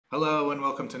Hello and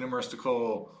welcome to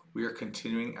Numeristical. We are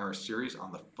continuing our series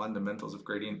on the fundamentals of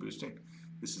gradient boosting.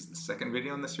 This is the second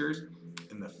video in the series.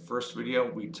 In the first video,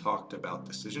 we talked about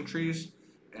decision trees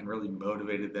and really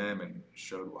motivated them and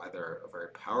showed why they're a very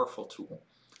powerful tool.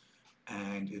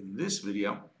 And in this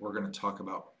video, we're going to talk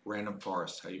about random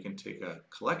forests, how you can take a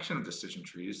collection of decision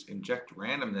trees, inject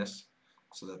randomness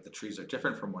so that the trees are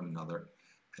different from one another,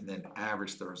 and then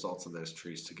average the results of those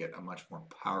trees to get a much more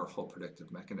powerful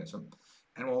predictive mechanism.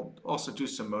 And we'll also do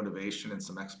some motivation and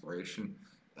some exploration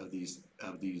of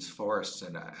these forests.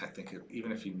 And I think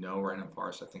even if you know random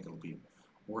forests, I think it'll be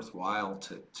worthwhile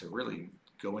to really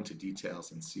go into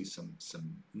details and see some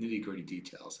nitty-gritty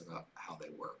details about how they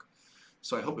work.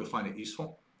 So I hope you'll find it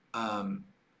useful.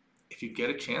 If you get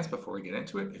a chance before we get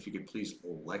into it, if you could please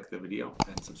like the video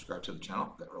and subscribe to the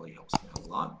channel, that really helps me a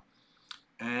lot.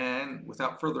 And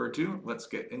without further ado, let's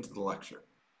get into the lecture.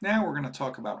 Now we're going to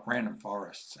talk about random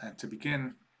forests. And to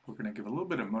begin, we're going to give a little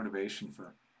bit of motivation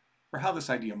for how this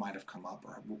idea might have come up,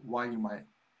 or why you might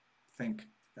think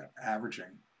that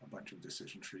averaging a bunch of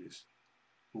decision trees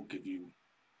will give you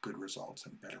good results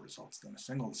and better results than a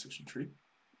single decision tree.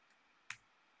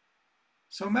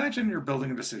 So imagine you're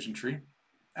building a decision tree,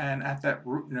 and at that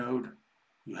root node,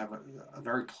 you have a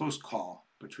very close call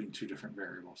between two different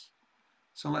variables.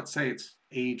 So let's say it's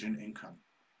age and income.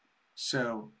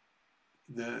 So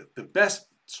the best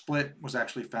split was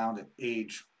actually found at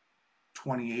age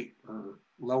 28 or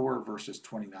lower versus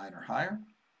 29 or higher,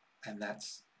 and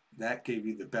that gave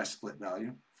you the best split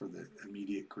value for the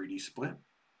immediate greedy split.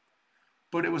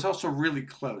 But it was also really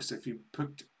close. If you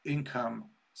picked income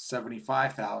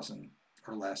 75,000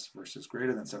 or less versus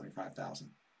greater than 75,000,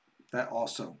 that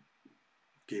also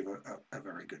gave a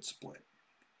very good split.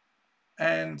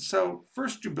 And so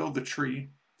first you build the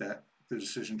tree that the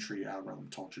decision tree algorithm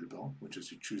told you to build, which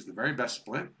is you choose the very best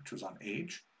split, which was on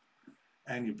age,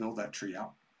 and you build that tree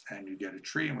out, and you get a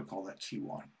tree, and we call that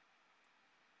T1.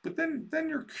 But then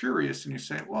you're curious, and you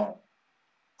say, well,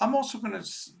 I'm also going to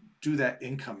do that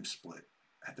income split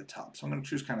at the top. So I'm going to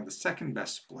choose kind of the second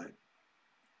best split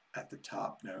at the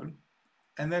top node,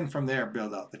 and then from there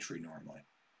build out the tree normally.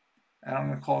 And I'm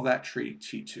going to call that tree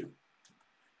T2.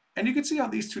 And you can see how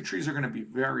these two trees are going to be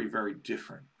very, very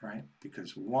different, right?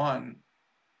 Because one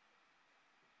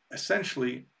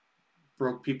essentially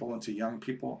broke people into young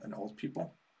people and old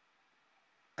people,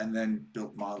 and then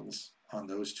built models on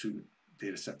those two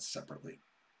data sets separately.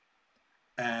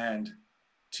 And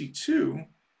T2,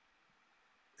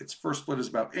 its first split is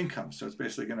about income. So it's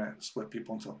basically going to split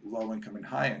people into low income and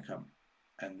high income,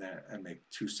 and make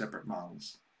two separate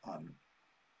models on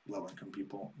low-income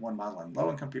people, one model on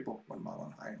low-income people, one model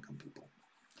on high-income people.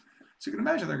 So you can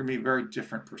imagine there are going to be very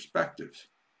different perspectives.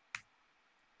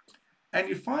 And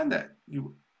you find that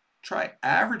you try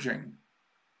averaging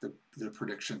the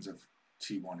predictions of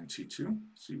T1 and T2,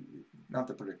 so not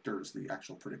the predictors, the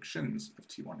actual predictions of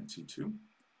T1 and T2.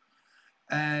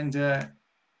 And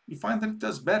you find that it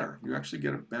does better. You actually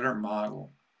get a better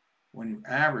model when you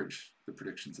average the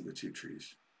predictions of the two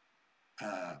trees,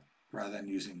 rather than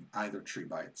using either tree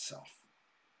by itself.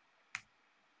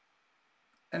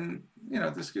 And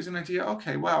this gives you an idea,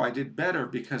 okay, wow, I did better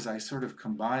because I sort of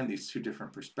combined these two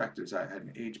different perspectives. I had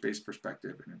an age-based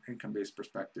perspective and an income-based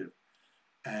perspective,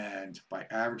 and by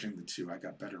averaging the two, I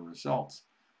got better results.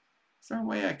 Is there a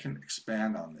way I can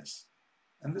expand on this?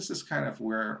 And this is kind of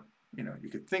where, you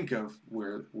could think of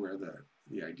where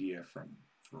the idea for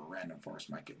a random forest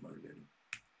might get motivated.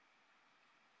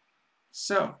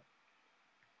 So,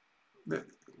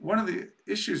 one of the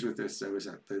issues with this, though, is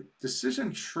that the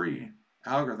decision tree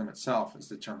algorithm itself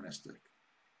is deterministic.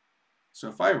 So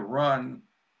if I run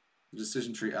the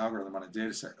decision tree algorithm on a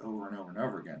data set over and over and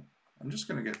over again, I'm just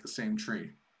going to get the same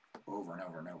tree over and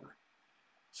over and over.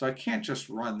 So I can't just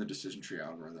run the decision tree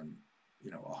algorithm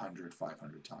 100,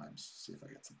 500 times, see if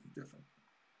I get something different.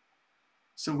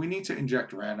 So we need to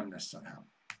inject randomness somehow.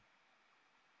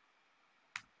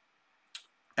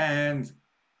 And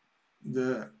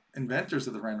the inventors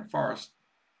of the random forest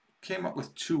came up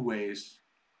with two ways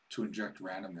to inject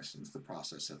randomness into the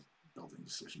process of building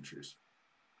decision trees.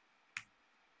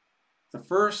 The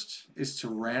first is to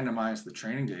randomize the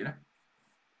training data,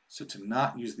 so to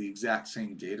not use the exact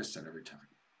same data set every time.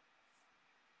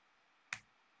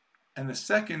 And the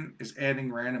second is adding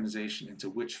randomization into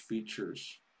which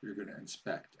features you're going to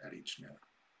inspect at each node.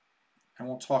 And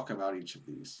we'll talk about each of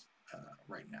these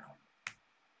right now.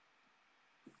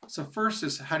 So first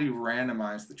is, how do you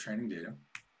randomize the training data?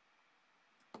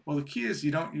 Well, the key is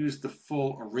you don't use the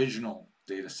full original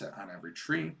data set on every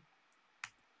tree.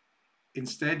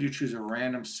 Instead, you choose a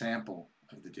random sample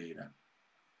of the data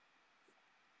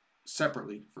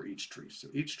separately for each tree. So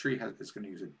each tree is going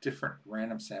to use a different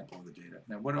random sample of the data.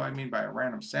 Now, what do I mean by a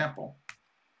random sample?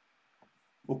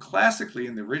 Well, classically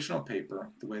in the original paper,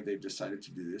 the way they've decided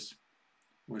to do this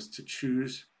was to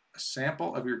choose a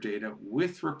sample of your data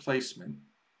with replacement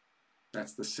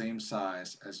that's the same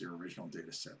size as your original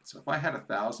data set. So if I had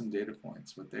 1,000 data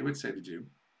points, what they would say to do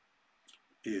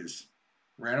is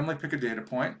randomly pick a data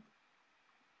point,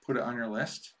 put it on your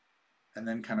list, and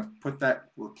then kind of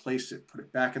replace it, put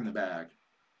it back in the bag,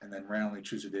 and then randomly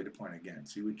choose a data point again.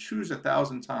 So you would choose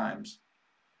 1,000 times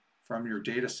from your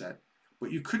data set,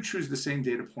 but you could choose the same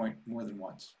data point more than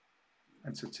once.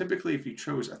 And so typically if you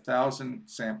chose 1,000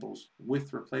 samples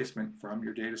with replacement from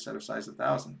your data set of size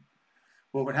 1,000,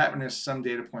 what would happen is some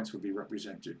data points would be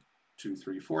represented 2,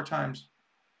 3, 4 times.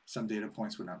 Some data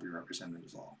points would not be represented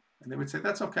at all. And they would say,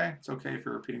 that's okay. It's okay if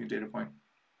you're repeating a data point.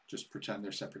 Just pretend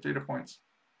they're separate data points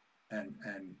and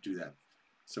do that.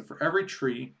 So for every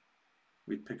tree,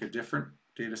 we'd pick a different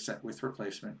data set with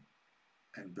replacement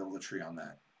and build a tree on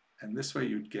that. And this way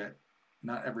you'd get,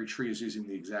 not every tree is using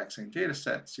the exact same data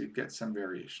set, so you'd get some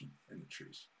variation in the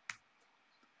trees.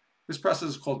 This process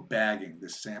is called bagging,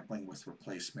 this sampling with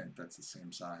replacement that's the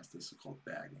same size. This is called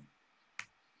bagging.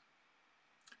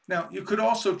 Now, you could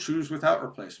also choose without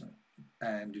replacement,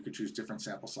 and you could choose different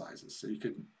sample sizes. So you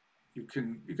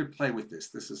could play with this.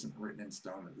 This isn't written in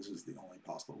stone that this is the only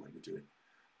possible way to do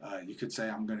it. You could say,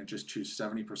 I'm going to just choose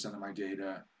 70% of my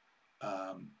data,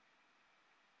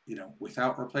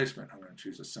 without replacement. I'm going to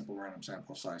choose a simple random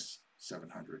sample size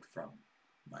 700 from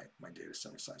my data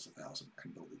set of size 1,000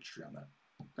 and build each tree on that.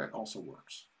 That also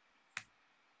works.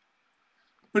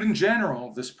 But in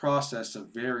general, this process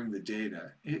of varying the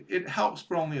data, it helps,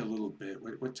 but only a little bit.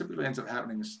 What typically ends up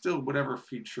happening is still whatever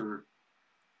feature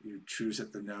you choose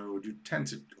at the node, you tend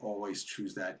to always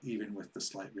choose that even with the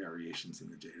slight variations in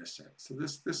the data set. So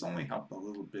this only helped a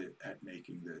little bit at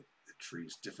making the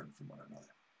trees different from one another.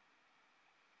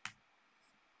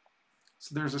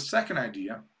 So there's a second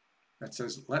idea that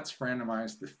says, let's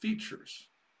randomize the features.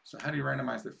 So how do you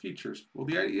randomize the features? Well,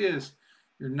 the idea is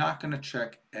you're not going to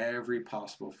check every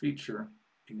possible feature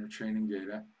in your training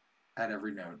data at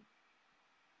every node.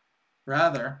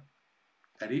 Rather,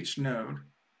 at each node,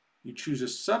 you choose a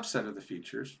subset of the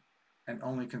features and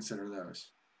only consider those.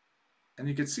 And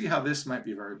you can see how this might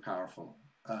be very powerful.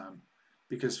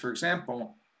 Because, for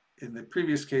example, in the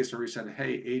previous case where we said,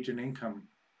 hey, age and income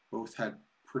both had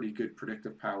pretty good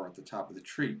predictive power at the top of the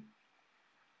tree.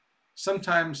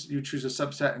 Sometimes you choose a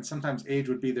subset and sometimes age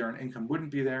would be there and income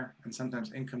wouldn't be there, and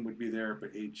sometimes income would be there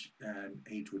but age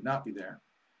would not be there.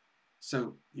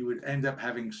 So you would end up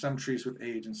having some trees with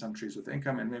age and some trees with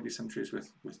income, and maybe some trees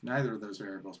with neither of those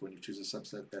variables when you choose a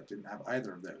subset that didn't have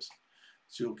either of those.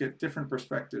 So you'll get different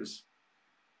perspectives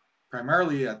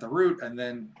primarily at the root and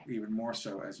then even more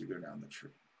so as you go down the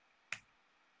tree.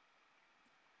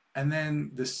 And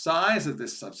then the size of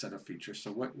this subset of features,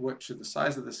 so what should the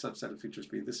size of this subset of features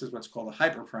be? This is what's called a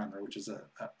hyperparameter, which is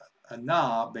a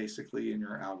knob basically in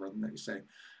your algorithm that you say,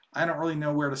 I don't really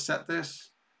know where to set this,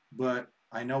 but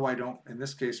I know I don't, in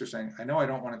this case you're saying, I know I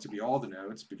don't want it to be all the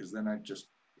nodes because then I'm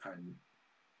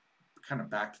kind of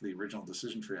back to the original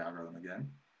decision tree algorithm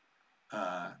again.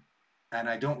 And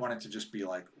I don't want it to just be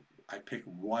like, I pick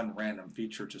one random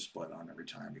feature to split on every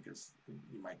time because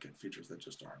you might get features that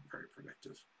just aren't very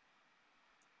predictive.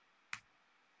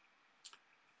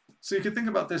 So you can think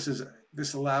about this as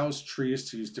this allows trees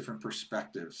to use different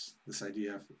perspectives. This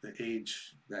idea of the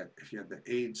age, that if you had the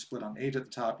age split on age at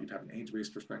the top, you'd have an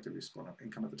age-based perspective. You split on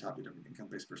income at the top, you'd have an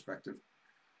income-based perspective.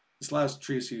 This allows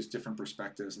trees to use different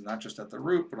perspectives, and not just at the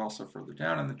root, but also further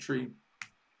down in the tree.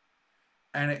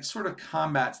 And it sort of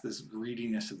combats this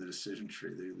greediness of the decision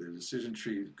tree. The decision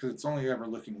tree, because it's only ever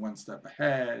looking one step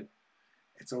ahead,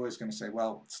 it's always going to say,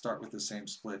 well, start with the same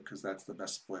split because that's the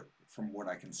best split from what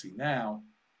I can see now.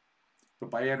 But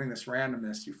by adding this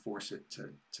randomness, you force it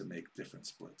to make different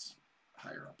splits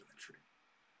higher up in the tree.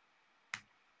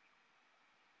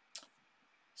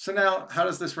 So now, how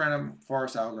does this random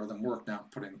forest algorithm work now,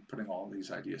 putting all these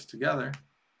ideas together?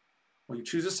 Well, you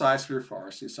choose a size for your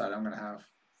forest. You decide, I'm going to have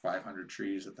 500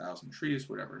 trees, 1,000 trees,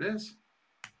 whatever it is.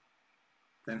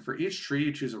 Then for each tree,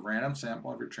 you choose a random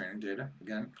sample of your training data.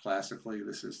 Again, classically,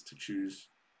 this is to choose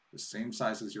the same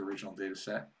size as your original data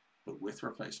set, but with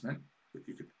replacement. But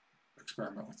you could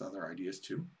experiment with other ideas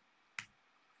too.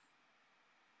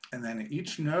 And then at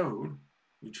each node,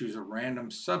 you choose a random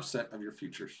subset of your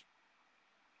features.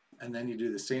 And then you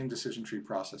do the same decision tree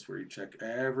process where you check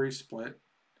every split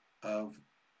of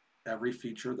every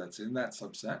feature that's in that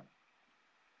subset.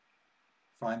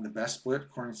 Find the best split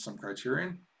according to some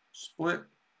criterion, split,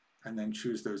 and then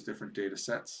choose those different data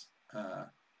sets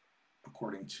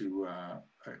according to a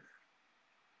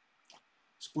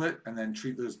split, and then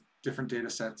treat those different data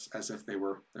sets as if they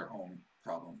were their own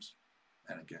problems.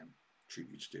 And again, treat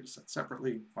each data set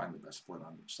separately, find the best split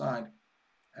on each side,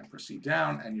 and proceed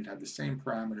down, and you'd have the same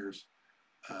parameters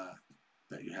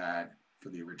that you had for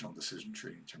the original decision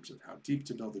tree in terms of how deep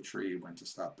to build the tree, when to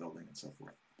stop building, and so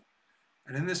forth.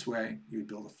 And in this way, you would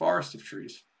build a forest of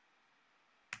trees.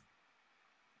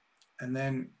 And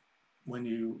then when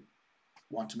you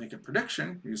want to make a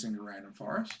prediction using a random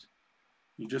forest,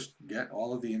 you just get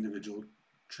all of the individual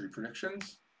tree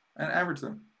predictions and average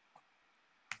them.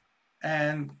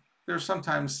 And there's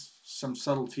sometimes some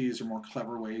subtleties or more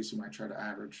clever ways you might try to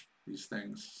average these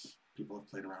things. People have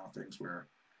played around with things where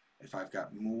if I've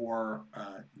got more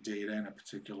data in a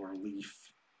particular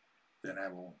leaf, then I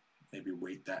will maybe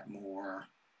weight that more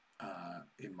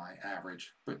in my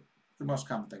average. But the most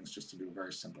common thing is just to do a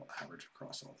very simple average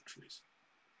across all the trees.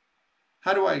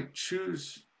 How do I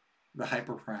choose the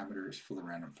hyperparameters for the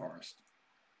random forest?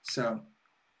 So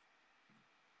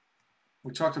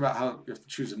we talked about how you have to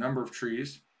choose a number of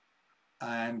trees,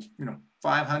 and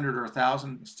 500 or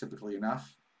 1,000 is typically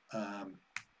enough.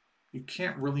 You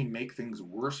can't really make things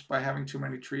worse by having too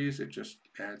many trees. It just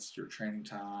adds to your training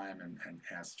time and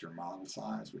adds to your model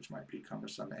size, which might be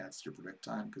cumbersome. It adds to your predict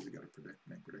time because you got to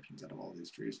make predictions out of all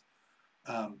these trees.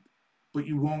 But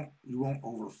you won't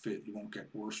overfit. You won't get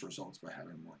worse results by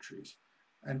having more trees.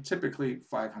 And typically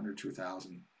 500 to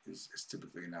 1,000 is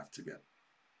typically enough to get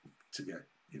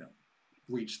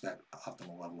reach that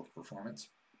optimal level of performance.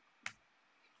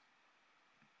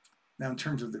 Now, in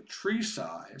terms of the tree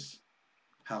size,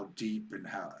 how deep and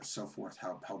so forth,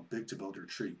 how big to build your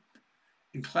tree.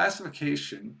 In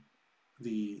classification,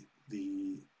 the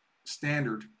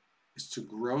standard is to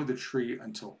grow the tree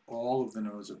until all of the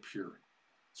nodes are pure.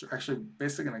 So you're actually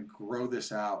basically going to grow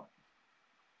this out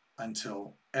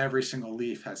until every single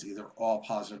leaf has either all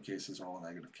positive cases or all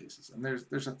negative cases. And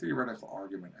there's a theoretical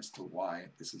argument as to why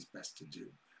this is best to do.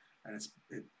 And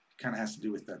it kind of has to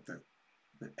do with that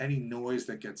any noise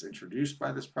that gets introduced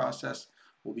by this process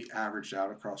will be averaged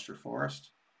out across your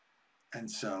forest. And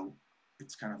so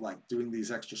it's kind of like doing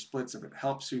these extra splits. If it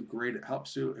helps you, great, it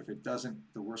helps you. If it doesn't,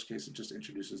 the worst case, it just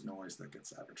introduces noise that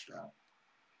gets averaged out.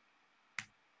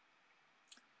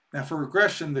 Now for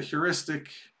regression, there are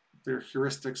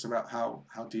heuristics about how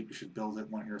deep you should build it.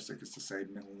 One heuristic is to say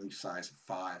minimum leaf size of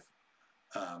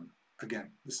 5.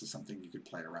 Again, this is something you could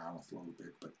play around with a little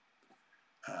bit, but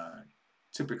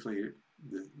typically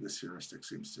this heuristic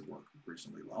seems to work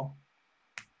reasonably well.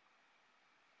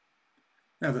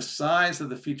 Now the size of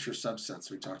the feature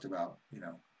subsets we talked about,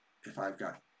 if I've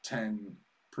got 10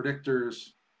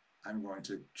 predictors, I'm going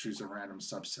to choose a random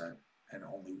subset and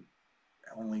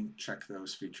only check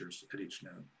those features at each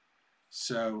node.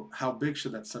 So how big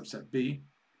should that subset be?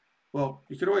 Well,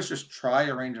 you could always just try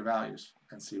a range of values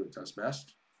and see what does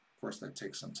best. Of course, that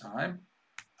takes some time.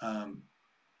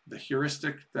 The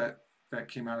heuristic that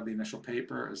came out of the initial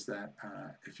paper is that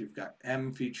if you've got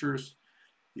m features,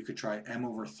 you could try m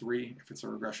over 3 if it's a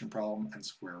regression problem and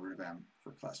square root of m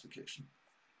for classification.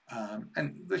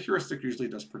 And the heuristic usually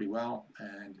does pretty well.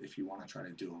 And if you want to try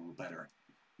to do a little better,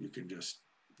 you can just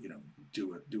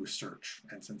do a search.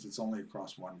 And since it's only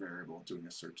across one variable, doing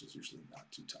a search is usually not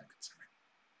too time consuming.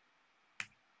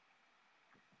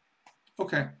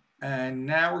 Okay, and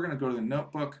now we're going to go to the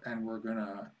notebook and we're going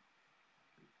to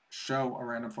show a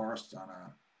random forest on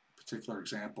a particular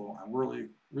example. And we're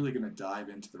really going to dive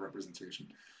into the representation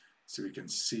so we can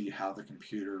see how the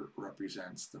computer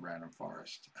represents the random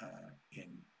forest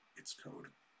in its code.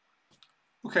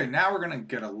 Okay, now we're going to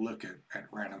get a look at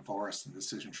random forests and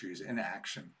decision trees in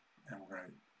action, and we're going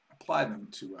to apply them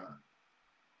to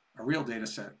a real data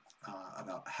set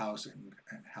about housing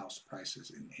and house prices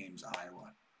in Ames,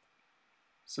 Iowa.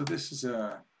 So this is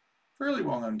a fairly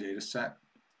well-known data set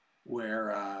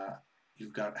where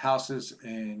you've got houses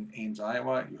in Ames,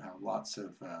 Iowa. You have lots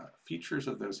of features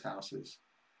of those houses,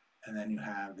 and then you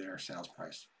have their sales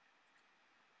price.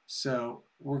 So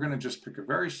we're going to just pick a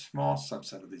very small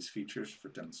subset of these features for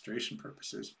demonstration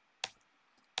purposes.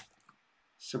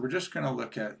 So we're just going to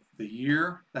look at the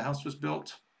year the house was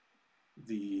built,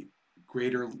 the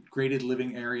graded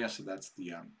living area, so that's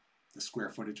the square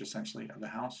footage essentially of the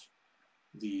house,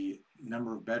 the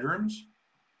number of bedrooms,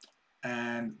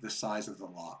 and the size of the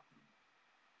lot.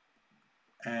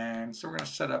 And so we're going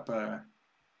to set up a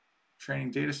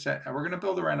training data set, and we're going to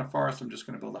build a random forest. I'm just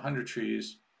going to build 100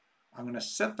 trees. I'm going to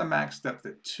set the max depth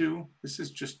at 2. This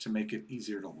is just to make it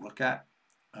easier to look at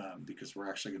because we're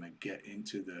actually going to get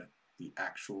into the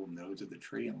actual nodes of the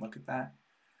tree and look at that.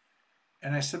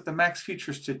 And I set the max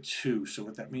features to 2. So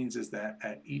what that means is that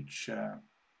at each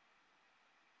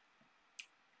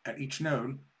at each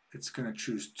node, it's going to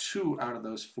choose 2 out of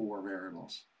those 4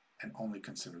 variables and only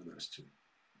consider those 2.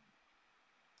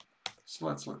 So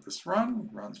let's let this run.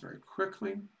 It runs very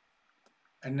quickly.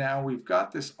 And now we've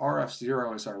got this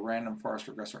RF0 as our random forest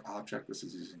regressor object. This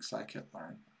is using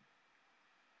scikit-learn.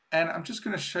 And I'm just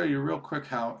going to show you real quick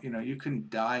how you can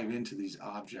dive into these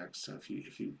objects. So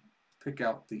if you pick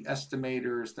out the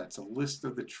estimators, that's a list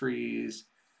of the trees.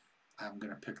 I'm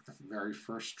going to pick the very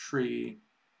first tree.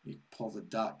 You pull the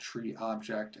dot tree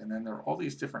object, and then there are all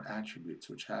these different attributes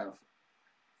which have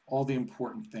all the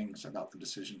important things about the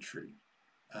decision tree.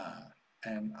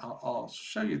 And I'll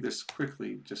show you this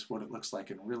quickly, just what it looks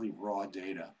like in really raw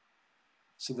data.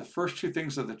 So the first 2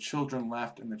 things are the children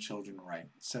left and the children right.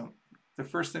 So the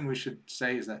first thing we should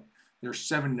say is that there are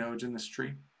 7 nodes in this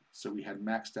tree. So we had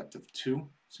max depth of 2.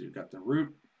 So you've got the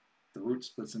root. The root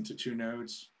splits into 2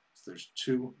 nodes. So there's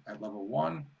 2 at level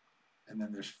 1, and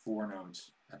then there's 4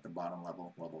 nodes at the bottom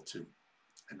level, level 2.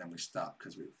 And then we stop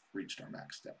because we've reached our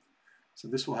max depth. So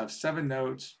this will have 7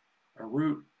 nodes, a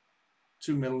root,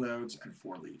 2 middle nodes, and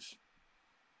 4 leaves.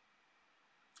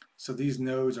 So these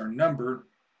nodes are numbered.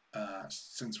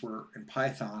 Since we're in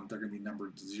Python, they're going to be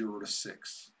numbered 0 to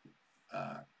 6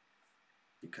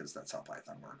 because that's how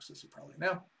Python works, as you probably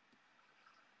know.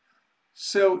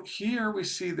 So here we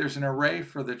see there's an array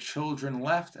for the children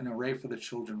left and an array for the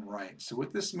children right. So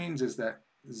what this means is that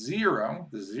 0,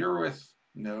 the 0th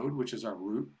node, which is our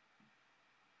root,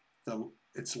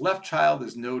 its left child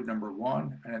is node number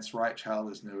 1, and its right child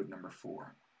is node number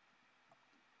 4.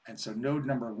 And so node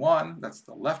number 1, that's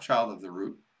the left child of the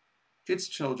root, its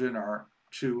children are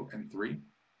 2 and 3.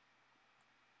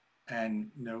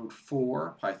 And node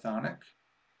 4, Pythonic,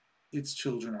 its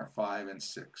children are 5 and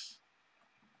 6.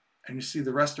 And you see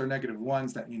the rest are negative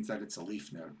 1s. That means that it's a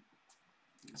leaf node.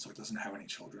 So it doesn't have any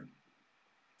children.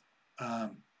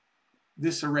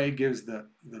 This array gives the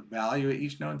value at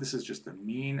each node. This is just the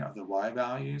mean of the Y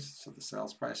values, so the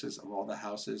sales prices of all the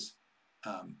houses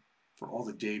for all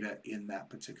the data in that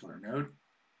particular node.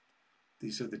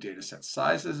 These are the data set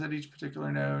sizes at each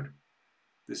particular node.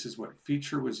 This is what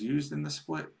feature was used in the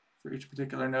split for each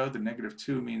particular node. The negative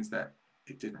 2 means that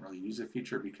it didn't really use a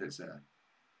feature because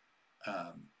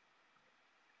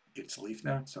it's a leaf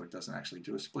node, so it doesn't actually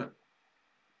do a split.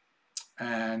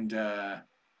 And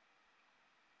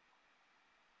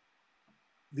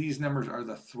these numbers are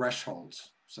the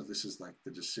thresholds. So this is like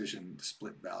the decision, the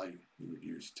split value you would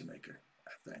use to make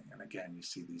a thing. And again, you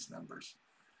see these numbers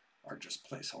are just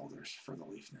placeholders for the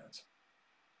leaf nodes.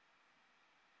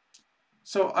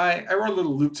 So I wrote a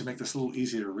little loop to make this a little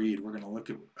easier to read. We're going to look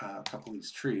at a couple of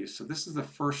these trees. So this is the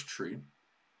first tree.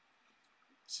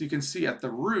 So you can see at the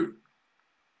root,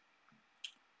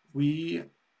 we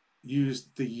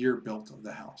used the year built of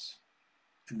the house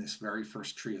in this very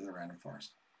first tree of the random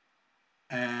forest.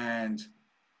 And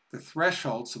the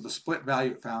threshold, so the split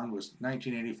value it found was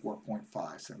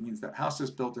 1984.5. So that means that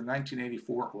houses built in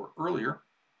 1984 or earlier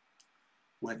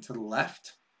went to the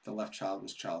left. The left child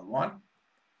was child 1.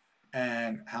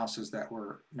 And houses that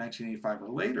were 1985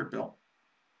 or later built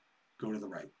go to the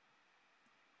right.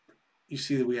 You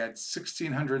see that we had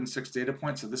 1,606 data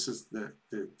points. So this is the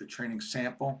training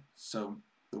sample. So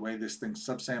the way this thing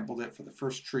subsampled it for the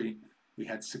first tree, we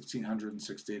had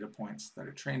 1,606 data points that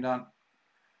it trained on.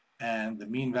 And the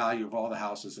mean value of all the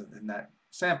houses in that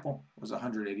sample was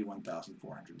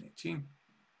 181,418.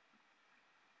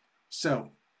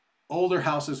 So older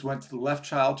houses went to the left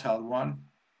child, child 1.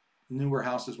 Newer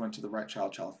houses went to the right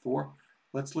child, child 4.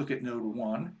 Let's look at node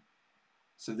 1.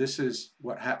 So this is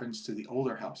what happens to the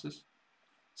older houses.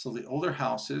 So the older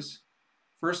houses,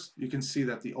 first you can see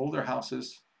that the older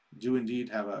houses do indeed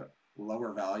have a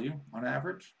lower value on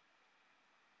average.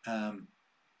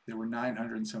 There were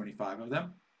 975 of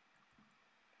them.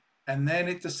 And then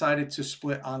it decided to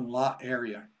split on lot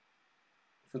area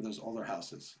for those older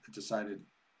houses. It decided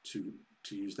to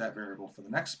use that variable for the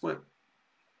next split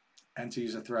and to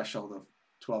use a threshold of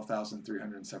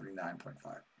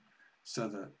 12,379.5. So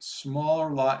the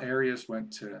smaller lot areas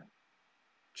went to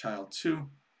child 2.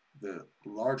 The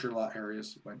larger lot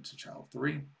areas went to child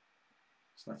 3.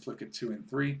 So let's look at 2 and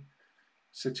 3.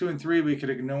 So 2 and 3, we could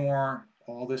ignore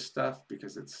all this stuff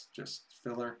because it's just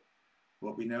filler.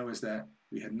 What we know is that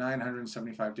we had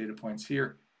 975 data points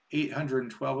here.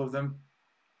 812 of them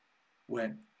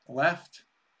went left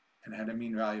and had a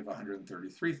mean value of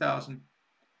 133,000.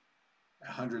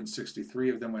 163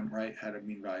 of them went right, had a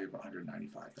mean value of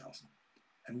 195,000.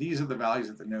 And these are the values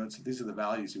at the nodes. So these are the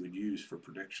values you would use for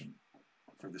prediction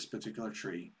for this particular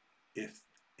tree if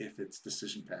its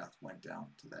decision path went down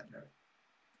to that node.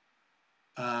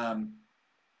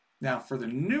 Now for the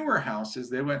newer houses,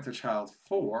 they went to child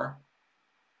 4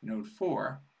 node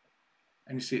 4.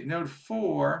 And you see at node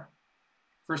 4,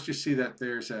 first you see that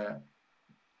there's a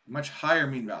much higher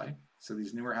mean value. So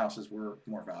these newer houses were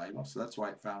more valuable. So that's why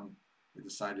it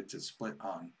decided to split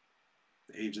on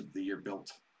the age of the year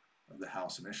built of the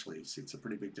house initially. You see it's a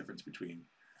pretty big difference between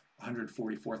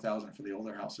 144,000 for the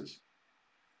older houses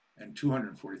and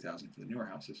 240,000 for the newer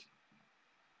houses.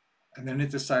 And then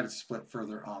it decided to split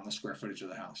further on the square footage of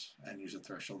the house and use a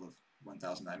threshold of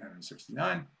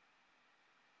 1,969.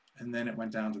 And then it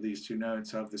went down to these two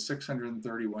nodes. Of the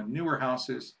 631 newer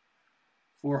houses,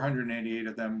 488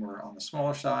 of them were on the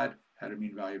smaller side, had a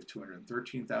mean value of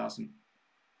 213,000,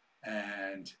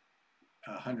 and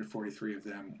 143 of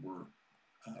them were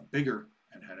bigger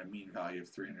and had a mean value of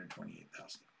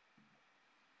 328,000.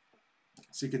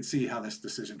 So you can see how this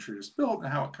decision tree is built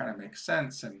and how it kind of makes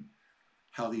sense, and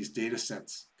how these data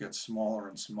sets get smaller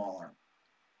and smaller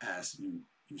as you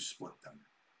split them.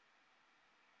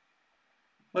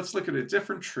 Let's look at a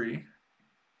different tree.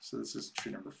 So this is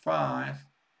tree number 5.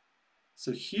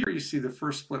 So here you see the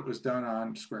first split was done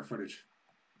on square footage.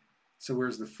 So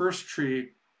whereas the first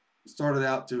tree started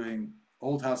out doing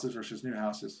old houses versus new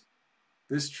houses,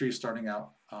 this tree is starting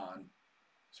out on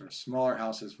sort of smaller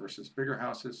houses versus bigger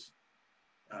houses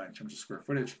in terms of square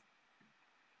footage.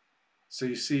 So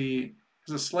you see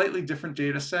there's a slightly different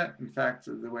data set. In fact,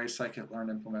 the way scikit-learn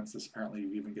implements this, apparently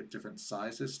you even get different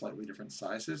sizes, slightly different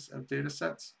sizes of data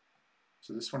sets.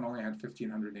 So this one only had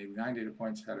 1,589 data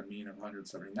points, had a mean of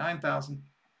 179,000.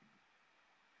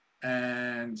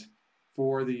 And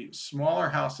for the smaller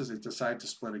houses, it decided to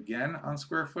split again on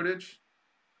square footage.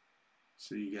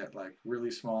 So you get like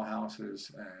really small houses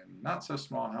and not so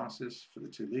small houses for the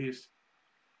two leaves.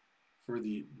 For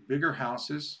the bigger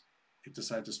houses, it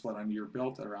decided to split on year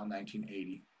built at around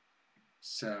 1980.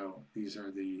 So these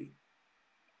are the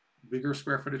bigger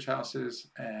square footage houses,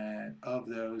 and of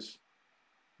those,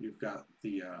 you've got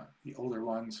the older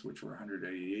ones, which were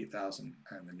 188,000,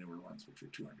 and the newer ones, which are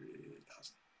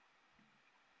 288,000.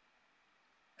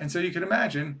 And so you can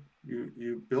imagine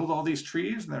you build all these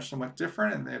trees, and they're somewhat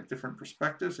different, and they have different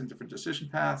perspectives and different decision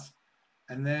paths,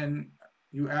 and then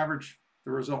you average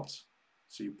the results.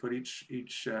 So you put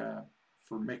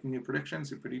for making new predictions,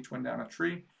 you put each one down a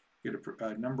tree, you get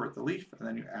a number at the leaf, and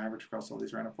then you average across all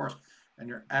these random forests. And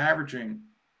you're averaging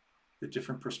the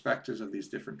different perspectives of these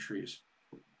different trees.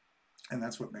 And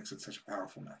that's what makes it such a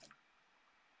powerful method.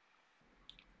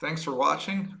 Thanks for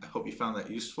watching. I hope you found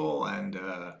that useful, and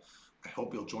I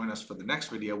hope you'll join us for the next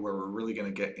video where we're really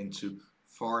going to get into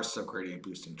forest subgradient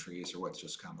boosting trees, or what's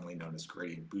just commonly known as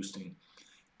gradient boosting.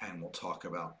 And we'll talk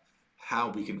about how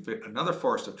we can fit another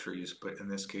forest of trees, but in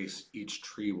this case, each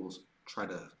tree will try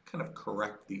to kind of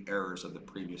correct the errors of the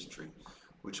previous tree,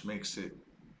 which makes it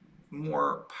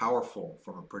more powerful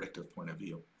from a predictive point of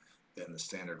view than the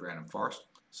standard random forest.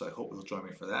 So I hope you'll join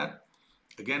me for that.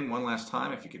 Again, one last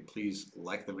time, if you could please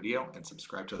like the video and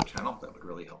subscribe to the channel, that would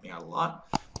really help me out a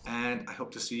lot. And I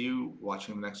hope to see you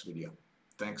watching the next video.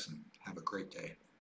 Thanks, and have a great day.